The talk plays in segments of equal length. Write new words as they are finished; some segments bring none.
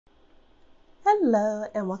Hello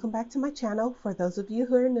and welcome back to my channel. For those of you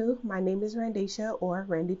who are new, my name is Randisha, or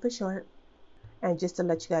Randy for short. And just to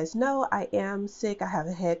let you guys know, I am sick. I have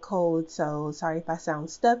a head cold, so sorry if I sound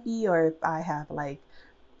stuffy or if I have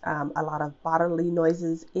a lot of bodily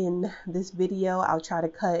noises in this video. I'll try to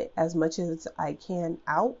cut as much as I can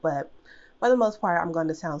out, but for the most part, I'm going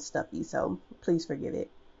to sound stuffy, so please forgive it.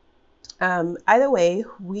 Either way,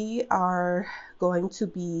 we are going to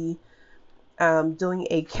be doing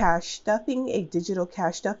a digital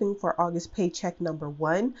cash stuffing for August paycheck number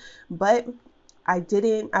 1, but I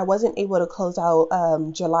wasn't able to close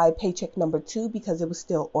out July paycheck number 2 because it was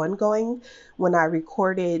still ongoing when I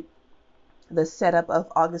recorded the setup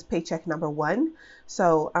of August paycheck number 1.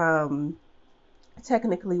 So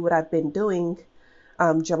technically what I've been doing,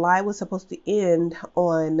 July was supposed to end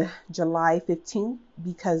on July 15th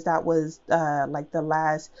because that was like the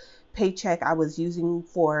last paycheck I was using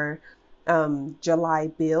for July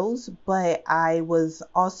bills, but I was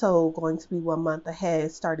also going to be 1 month ahead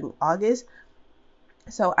starting August.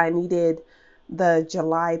 So I needed the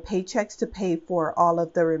July paychecks to pay for all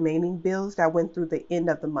of the remaining bills that went through the end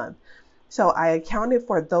of the month. So I accounted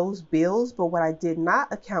for those bills, but what I did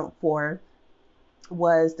not account for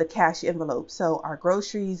was the cash envelope. So our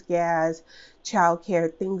groceries, gas, childcare,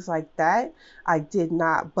 things like that, I did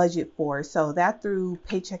not budget for. So that threw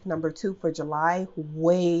paycheck number 2 for July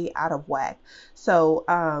way out of whack. So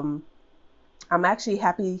I'm actually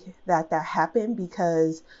happy that that happened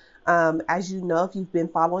because as you know, if you've been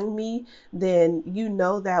following me, then you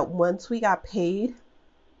know that once we got paid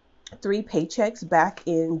 3 paychecks back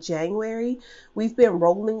in January, we've been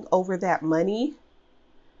rolling over that money.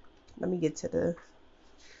 Let me get to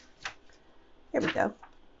here we go.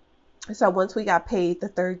 So once we got paid the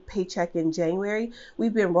 3rd paycheck in January,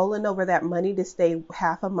 we've been rolling over that money to stay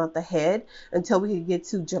half a month ahead until we can get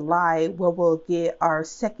to July, where we'll get our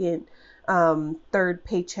second 3rd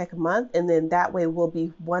paycheck month, and then that way we'll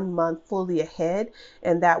be 1 month fully ahead,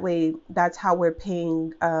 and that way that's how we're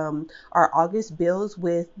paying our August bills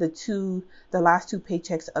with the last 2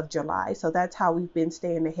 paychecks of July. So that's how we've been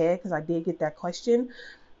staying ahead, because I did get that question.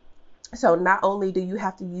 So not only do you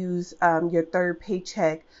have to use your 3rd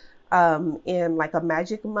paycheck in like a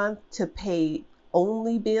magic month to pay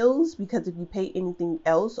only bills, because if you pay anything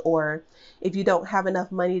else, or if you don't have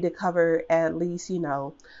enough money to cover at least, you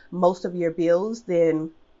know, most of your bills,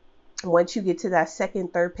 then once you get to that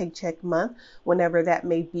 2nd, 3rd paycheck month, whenever that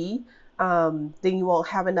may be, then you won't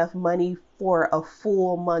have enough money for a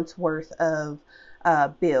full month's worth of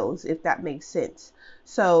bills, if that makes sense.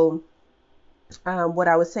 So what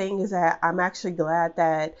I was saying is that I'm actually glad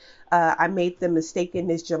that I made the mistake in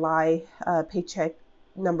this July paycheck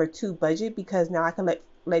number 2 budget, because now I can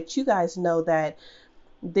let you guys know that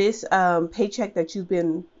this paycheck that you've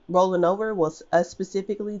been rolling over, was us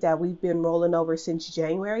specifically, that we've been rolling over since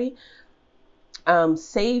January,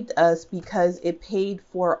 saved us because it paid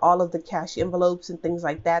for all of the cash envelopes and things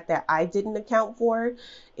like that that I didn't account for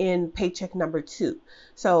in paycheck number 2.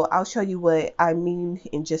 So I'll show you what I mean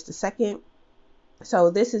in just a second.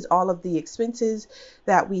 So this is all of the expenses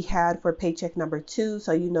that we had for paycheck number 2.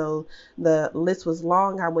 So, you know, the list was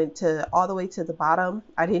long. I went all the way to the bottom.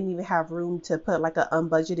 I didn't even have room to put like an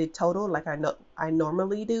unbudgeted total like I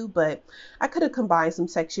normally do, but I could have combined some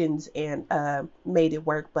sections and made it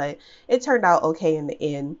work, but it turned out okay in the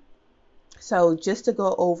end. So just to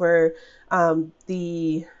go over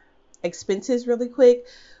the expenses really quick,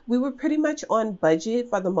 we were pretty much on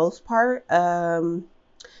budget for the most part.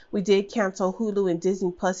 We did cancel Hulu and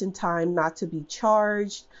Disney Plus in time not to be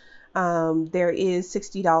charged. There is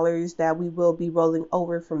 $60 that we will be rolling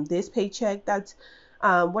over from this paycheck. That's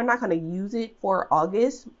we're not going to use it for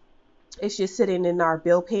August. It's just sitting in our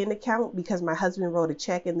bill paying account because my husband wrote a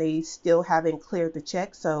check and they still haven't cleared the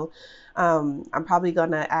check. So I'm probably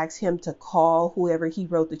going to ask him to call whoever he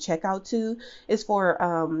wrote the check out to. It's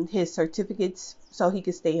for his certificates so he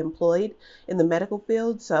can stay employed in the medical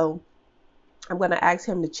field. So I'm going to ask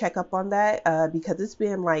him to check up on that because it's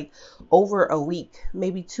been like over a week,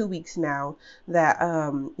 maybe 2 weeks now that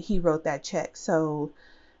he wrote that check. So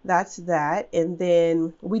that's that. And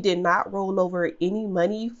then we did not roll over any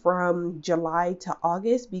money from July to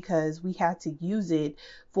August because we had to use it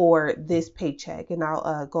for this paycheck. And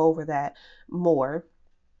I'll go over that more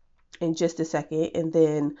in just a second. And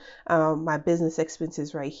then my business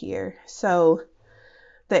expenses right here. So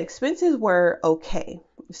the expenses were okay.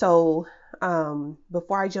 So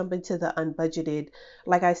before I jump into the unbudgeted,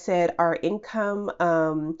 like I said, our income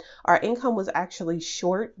was actually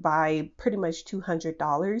short by pretty much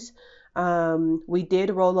 $200. We did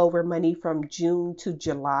roll over money from June to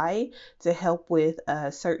July to help with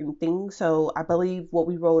certain things. So I believe what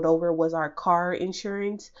we rolled over was our car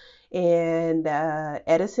insurance and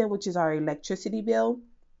Edison, which is our electricity bill,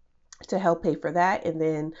 to help pay for that. And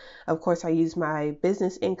then of course I use my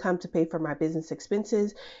business income to pay for my business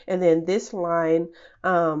expenses. And then this line,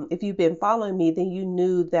 if you've been following me, then you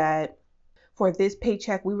knew that for this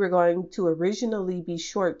paycheck, we were going to originally be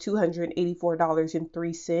short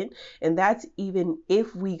 $284.03. And that's even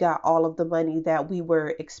if we got all of the money that we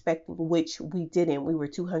were expecting, which we didn't. We were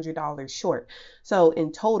 $200 short. So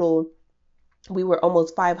in total, we were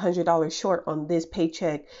almost $500 short on this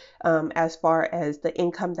paycheck, as far as the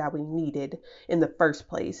income that we needed in the first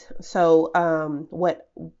place. So what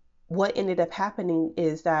ended up happening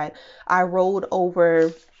is that I rolled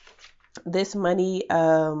over this money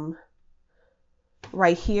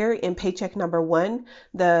right here in paycheck number one,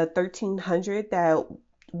 the $1,300 that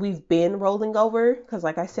we've been rolling over, because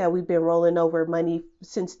like I said, we've been rolling over money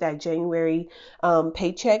since that January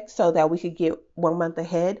paycheck so that we could get 1 month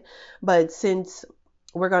ahead. But since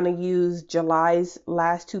we're going to use July's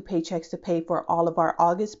last 2 paychecks to pay for all of our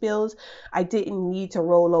August bills, I didn't need to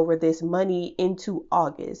roll over this money into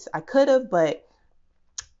August. I could have, but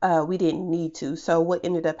we didn't need to. So what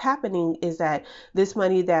ended up happening is that this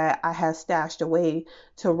money that I had stashed away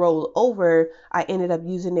to roll over, I ended up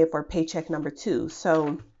using it for paycheck number 2.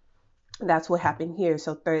 So that's what happened here.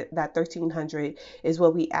 So that $1,300 is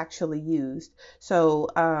what we actually used. So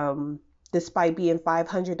despite being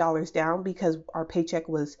 $500 down because our paycheck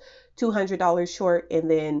was $200 short, and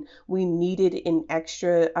then we needed an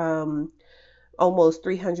extra almost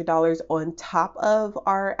 $300 on top of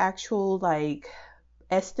our actual like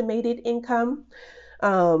estimated income,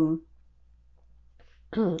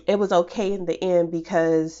 it was okay in the end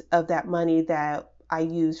because of that money that I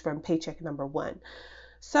used from paycheck number 1.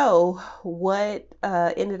 So what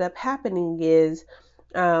ended up happening is,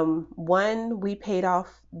 one, we paid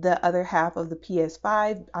off the other half of the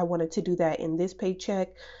PS5. I wanted to do that in this paycheck.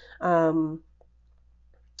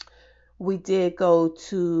 We did go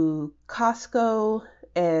to Costco,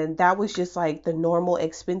 and that was just like the normal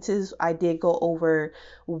expenses. I did go over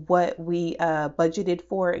what we budgeted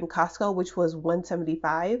for in Costco, which was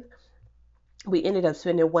 $175. We ended up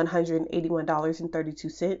spending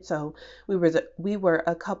 $181.32. So we were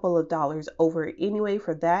a couple of dollars over anyway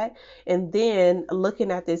for that. And then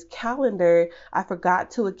looking at this calendar, I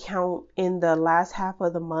forgot to account in the last half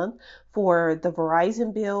of the month for the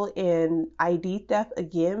Verizon bill and ID theft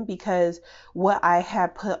again, because what I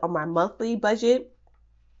had put on my monthly budget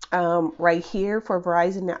right here for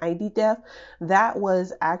Verizon and ID theft, that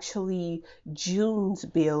was actually June's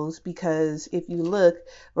bills, because if you look,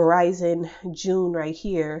 Verizon June right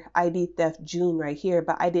here, ID theft June right here,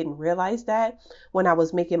 but I didn't realize that when I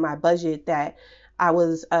was making my budget that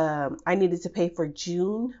I needed to pay for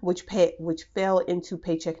June, which fell into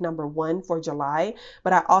paycheck number 1 for July,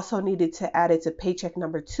 but I also needed to add it to paycheck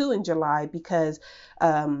number 2 in July because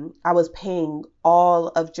I was paying all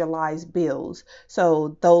of July's bills.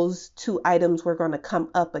 So those 2 items were going to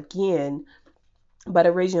come up again, but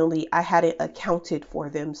originally I hadn't accounted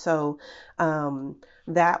for them. So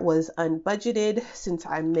that was unbudgeted since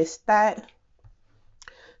I missed that.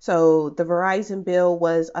 So the Verizon bill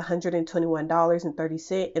was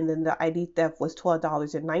 $121.30, and then the ID theft was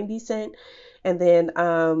 $12.90. And then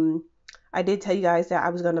I did tell you guys that I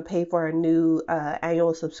was going to pay for a new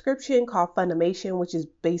annual subscription called Funimation, which is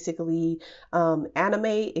basically anime.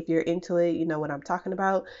 If you're into it, you know what I'm talking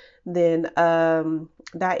about. Then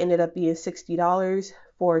that ended up being $60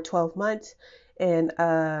 for 12 months. And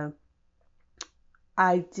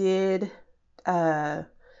I did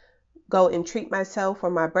go and treat myself for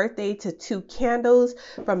my birthday to 2 candles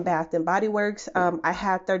from Bath and Body Works. I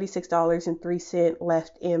had $36.03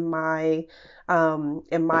 left in my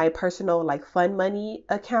personal like fun money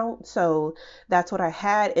account, so that's what I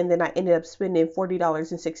had. And then I ended up spending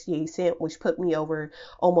 $40.68, which put me over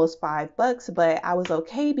almost $5, but I was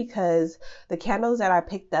okay because the candles that I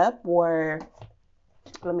picked up were,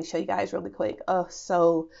 let me show you guys really quick. Oh,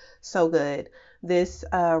 so good. This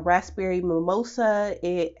raspberry mimosa,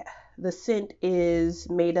 the scent is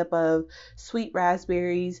made up of sweet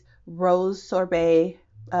raspberries, rose sorbet,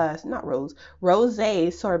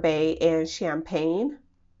 rosé sorbet, and champagne.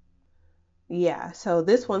 Yeah, so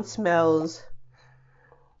this one smells,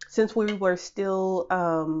 since we were still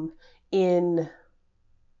in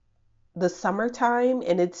the summertime,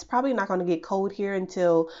 and it's probably not going to get cold here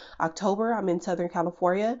until October. I'm in Southern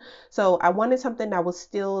California, so I wanted something that was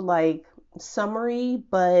still like summery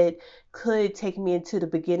but could take me into the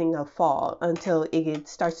beginning of fall until it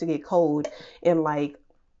starts to get cold in like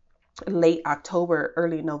late October,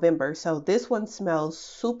 early November. So this one smells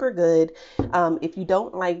super good. If you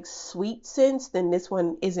don't like sweet scents, then this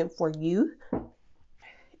one isn't for you.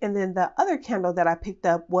 And then the other candle that I picked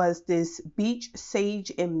up was this Beach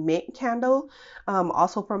Sage and Mint candle,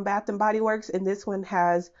 also from Bath and Body Works. And this one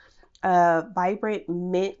has vibrant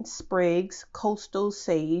mint sprigs, coastal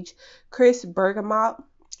sage, crisp bergamot,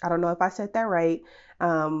 I don't know if I said that right,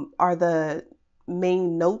 are the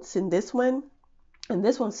main notes in this one. And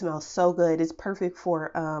this one smells so good. It's perfect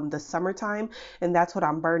for the summertime, and that's what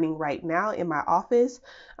I'm burning right now in my office.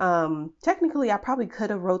 Technically, I probably could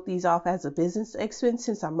have wrote these off as a business expense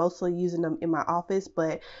since I'm mostly using them in my office,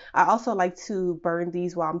 but I also like to burn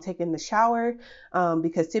these while I'm taking the shower,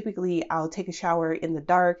 because typically I'll take a shower in the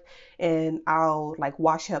dark and I'll like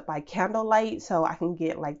wash up by candlelight, so I can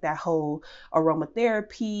get like that whole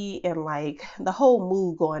aromatherapy and like the whole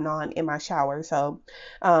mood going on in my shower. So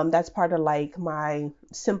that's part of like my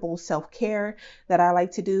simple self-care that I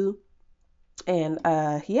like to do. And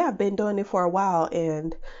yeah, I've been doing it for a while,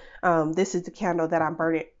 and this is the candle that I'm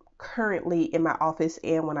burning currently in my office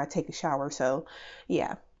and when I take a shower. So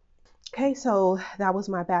yeah. Okay, so that was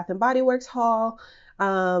my Bath and Body Works haul.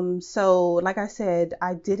 So like I said,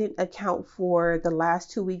 I didn't account for the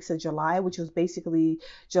last 2 weeks of July, which was basically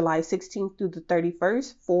July 16th through the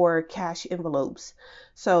 31st for cash envelopes.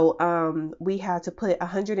 So we had to put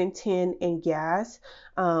 110 in gas.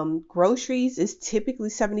 Groceries is typically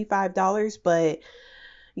 $75, but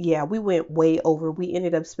yeah, we went way over. We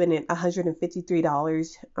ended up spending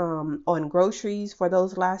 $153 on groceries for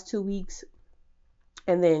those last 2 weeks.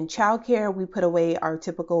 And then childcare, we put away our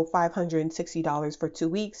typical $560 for 2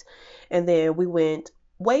 weeks. And then we went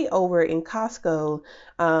way over in Costco,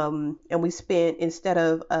 and we spent, instead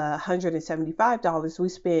of $175, we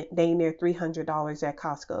spent dang near $300 at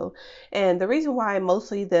Costco. And the reason why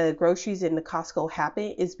mostly the groceries in the Costco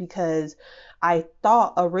happened is because I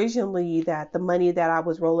thought originally that the money that I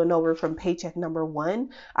was rolling over from paycheck number one,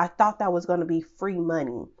 I thought that was going to be free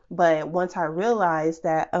money. But once I realized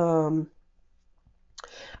that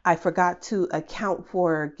I forgot to account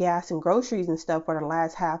for gas and groceries and stuff for the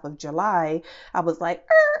last half of July, I was like,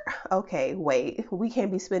 okay, wait, we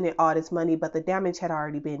can't be spending all this money, but the damage had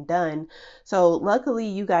already been done. So luckily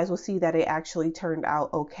you guys will see that it actually turned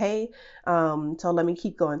out okay. So let me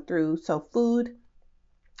keep going through. So food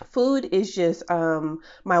is just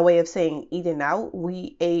my way of saying eating out.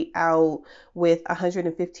 We ate out with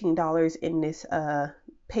 $115 in this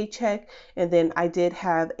paycheck, and then I did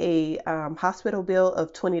have a hospital bill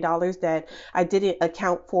of $20 that I didn't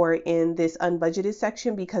account for in this unbudgeted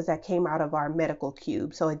section because that came out of our medical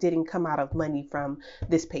cube, so it didn't come out of money from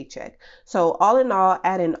this paycheck. So all in all,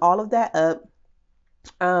 adding all of that up,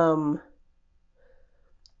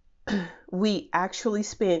 we actually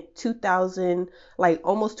spent $2,000, like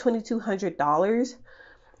almost $2,200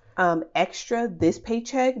 extra this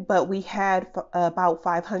paycheck, but we had about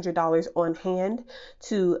 $500 on hand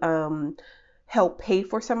to help pay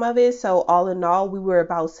for some of it. So all in all, we were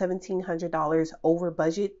about $1,700 over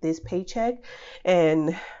budget this paycheck,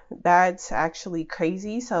 and that's actually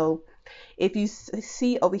crazy. So if you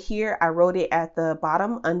see over here, I wrote it at the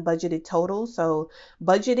bottom, unbudgeted total. So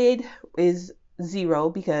budgeted is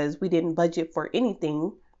 0 because we didn't budget for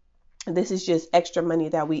anything. This is just extra money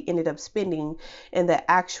that we ended up spending, and the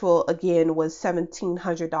actual again was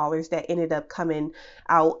 $1,700 that ended up coming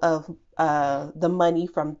out of the money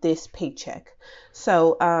from this paycheck.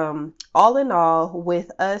 So all in all, with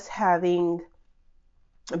us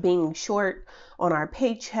being short on our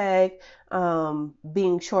paycheck,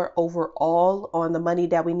 being short overall on the money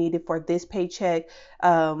that we needed for this paycheck,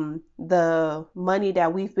 the money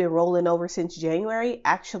that we've been rolling over since January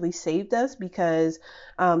actually saved us, because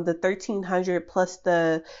the $1,300 plus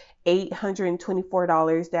the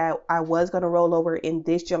 $824 that I was going to roll over in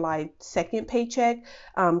this July 2nd paycheck,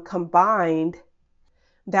 combined,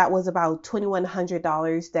 that was about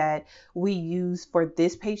 $2,100 that we used for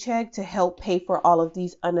this paycheck to help pay for all of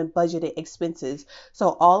these unbudgeted expenses.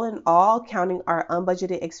 So all in all, counting our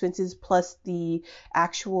unbudgeted expenses plus the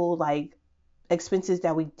actual like expenses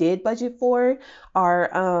that we did budget for,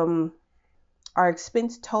 our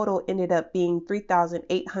expense total ended up being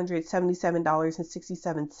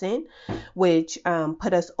 $3,877.67, which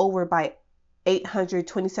put us over by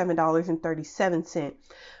 $827.37.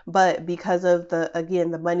 But because of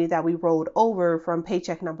the money that we rolled over from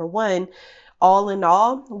paycheck number one, all in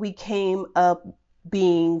all, we came up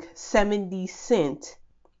being 70 cents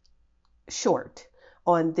short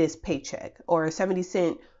on this paycheck, or 70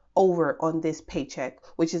 cents over on this paycheck,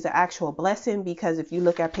 which is an actual blessing, because if you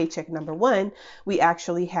look at paycheck number one, we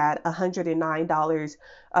actually had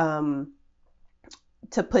 $109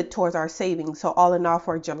 to put towards our savings. So all in all,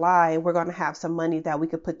 for July, we're going to have some money that we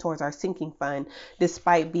could put towards our sinking fund,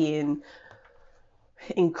 despite being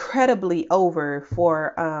incredibly over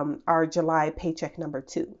for our July paycheck number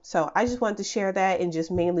 2. So I just wanted to share that and just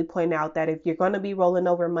mainly point out that if you're going to be rolling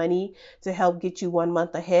over money to help get you 1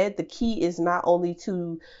 month ahead, the key is not only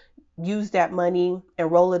to use that money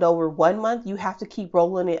and roll it over 1 month, you have to keep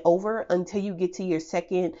rolling it over until you get to your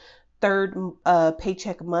second, third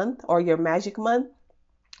paycheck month, or your magic month,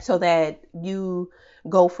 so that you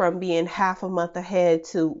go from being half a month ahead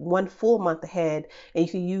to 1 full month ahead, and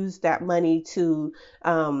you can use that money to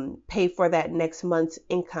pay for that next month's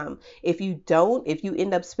income. If you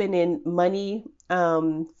end up spending money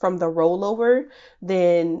from the rollover,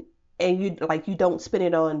 then and you don't spend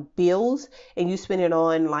it on bills, and you spend it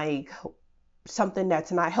on like something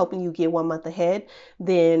that's not helping you get 1 month ahead,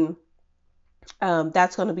 then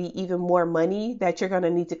that's going to be even more money that you're going to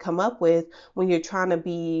need to come up with when you're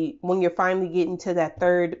finally getting to that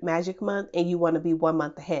third magic month and you want to be 1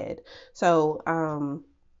 month ahead. So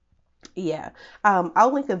yeah,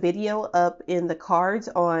 I'll link a video up in the cards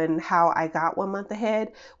on how I got 1 month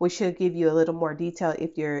ahead, which should give you a little more detail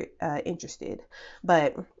if you're interested.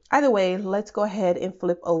 But either way, let's go ahead and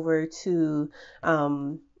flip over to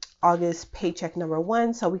August paycheck number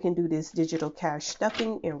 1 so we can do this digital cash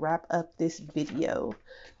stuffing and wrap up this video.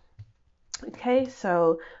 Okay,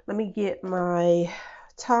 so let me get my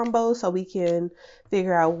Tombow so we can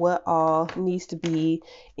figure out what all needs to be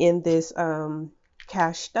in this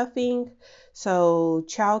cash stuffing. So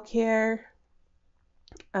childcare,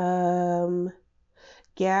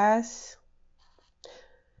 gas,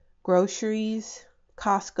 groceries,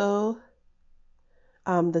 Costco,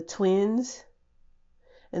 the twins,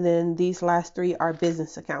 and then these last 3 are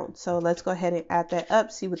business accounts. So let's go ahead and add that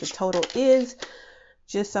up, see what the total is,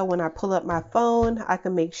 just so when I pull up my phone, I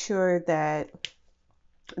can make sure that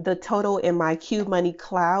the total in my Qube Money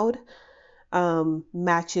cloud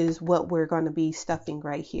matches what we're going to be stuffing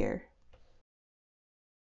right here.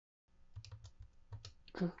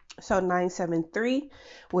 So 973,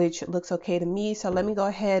 which looks okay to me. So let me go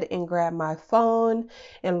ahead and grab my phone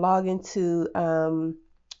and log into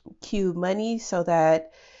Qube Money so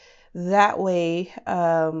that way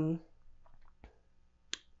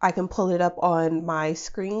I can pull it up on my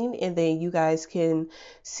screen, and then you guys can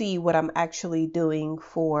see what I'm actually doing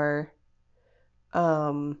for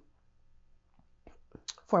my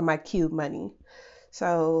Qube Money.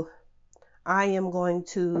 So I am going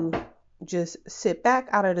to just sit back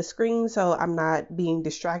out of the screen so I'm not being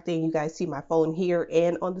distracted. You guys see my phone here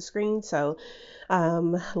and on the screen. So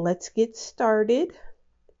let's get started.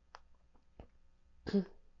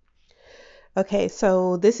 Okay,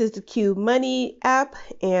 so this is the Qube Money app,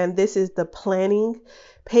 and this is the planning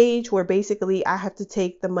page where basically I have to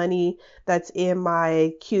take the money that's in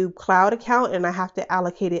my Qube Cloud account and I have to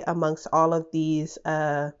allocate it amongst all of these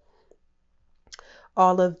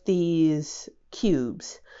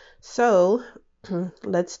cubes. So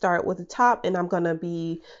let's start with the top, and I'm going to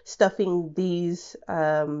be stuffing these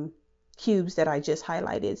cubes that I just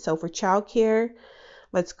highlighted. So for childcare,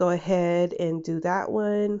 let's go ahead and do that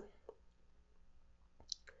one.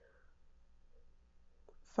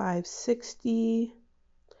 560.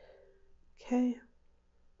 Okay.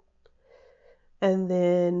 And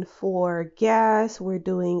then for gas, we're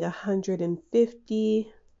doing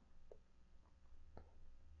 150.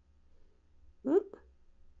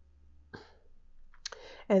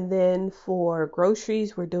 And then for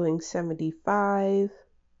groceries, we're doing 75.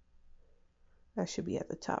 That should be at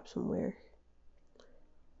the top somewhere.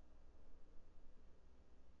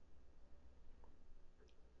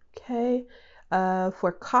 Okay.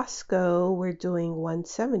 For Costco, we're doing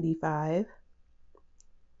 175.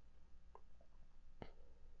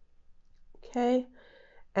 Okay.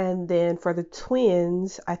 And then for the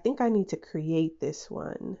twins, I think I need to create this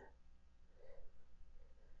one.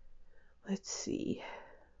 Let's see.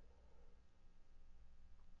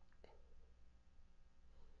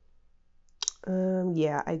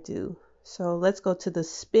 Yeah, I do. So let's go to the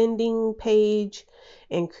spending page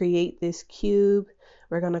and create this cube.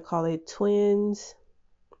 We're going to call it twins.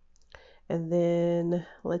 And then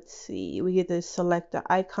let's see, we get to select the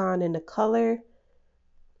icon and the color.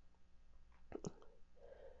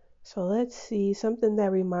 So let's see, something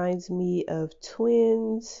that reminds me of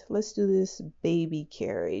twins. Let's do this baby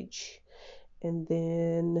carriage. And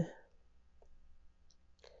then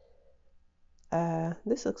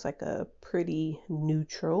this looks like a pretty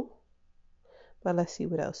neutral, but let's see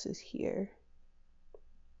what else is here.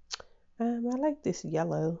 I like this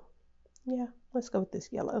yellow. Yeah, let's go with this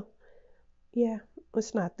yellow. Yeah,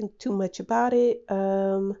 let's not think too much about it.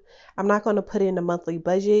 I'm not going to put in a monthly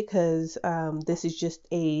budget because this is just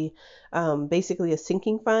a basically a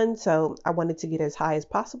sinking fund. So I wanted to get as high as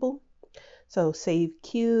possible. So save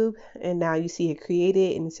Qube, and now you see it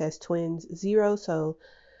created and it says twins 0. So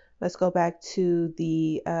let's go back to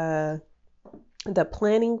the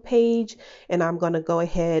planning page, and I'm going to go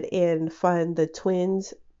ahead and fund the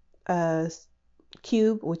twins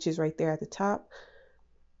Qube, which is right there at the top.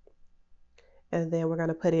 And then we're going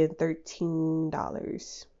to put in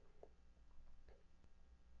 $13.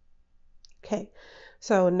 Okay,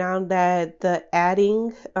 so now that the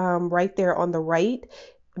adding right there on the right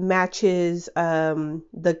matches the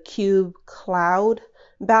Qube cloud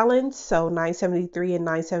balance, so 973 and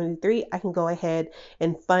 973, I can go ahead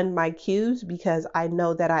and fund my Qubes because I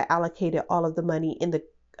know that I allocated all of the money in the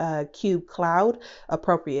Qube cloud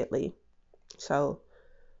appropriately. So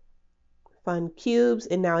fund Qubes,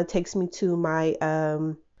 and now it takes me to my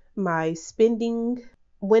my spending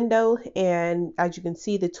window, and as you can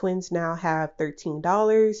see, the twins now have $13.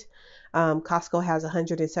 Costco has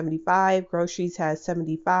 175, groceries has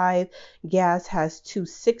 75, gas has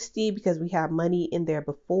 260 because we have money in there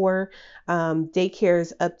before. Daycare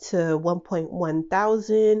is up to 1.1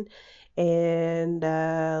 thousand, and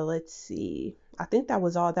let's see, I think that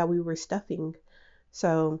was all that we were stuffing.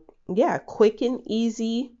 So yeah, quick and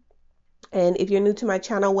easy. And if you're new to my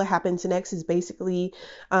channel, what happens next is basically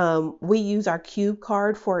we use our Qube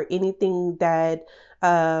card for anything that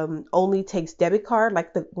only takes debit card.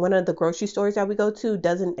 Like one of the grocery stores that we go to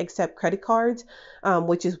doesn't accept credit cards,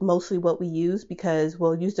 which is mostly what we use, because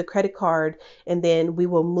we'll use the credit card and then we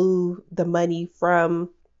will move the money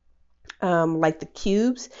from like the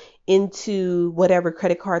Qubes into whatever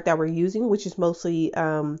credit card that we're using, which is mostly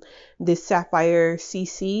this Sapphire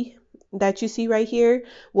CC that you see right here.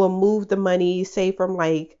 We'll move the money, say from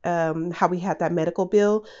like how we had that medical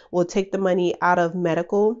bill, we'll take the money out of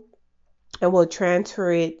medical and we'll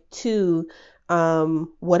transfer it to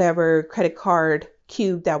whatever credit card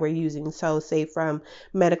Qube that we're using. So say from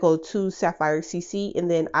medical to Sapphire CC,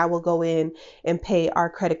 and then I will go in and pay our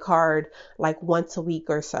credit card like once a week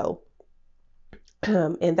or so.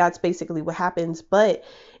 And that's basically what happens. But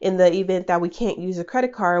in the event that we can't use a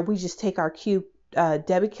credit card, we just take our Qube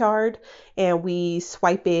debit card and we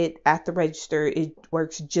swipe it at the register. It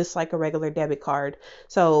works just like a regular debit card.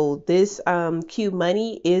 So this Qube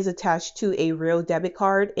Money is attached to a real debit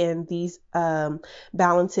card, and these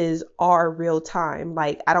balances are real time.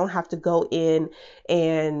 Like I don't have to go in,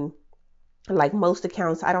 and like most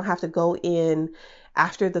accounts, I don't have to go in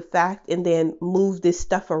after the fact and then move this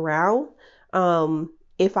stuff around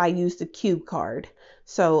if I use the Qube card.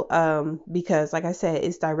 So because like I said,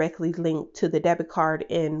 it's directly linked to the debit card,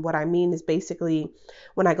 and what I mean is basically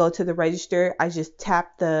when I go to the register, I just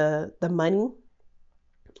tap the money.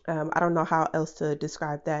 I don't know how else to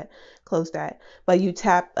describe that, close that, but you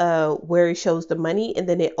tap where it shows the money, and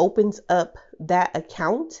then it opens up that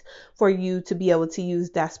account for you to be able to use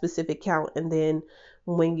that specific account. And then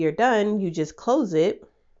when you're done, you just close it,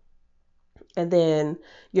 and then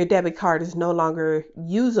your debit card is no longer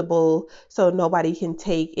usable, so nobody can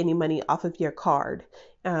take any money off of your card,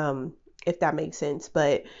 if that makes sense.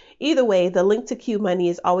 But either way, the link to Qube Money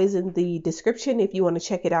is always in the description if you want to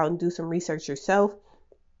check it out and do some research yourself.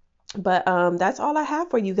 But that's all I have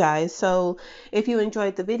for you guys. So if you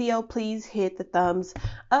enjoyed the video, please hit the thumbs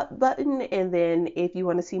up button, and then if you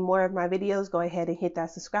want to see more of my videos, go ahead and hit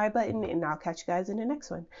that subscribe button, and I'll catch you guys in the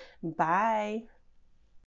next one. Bye.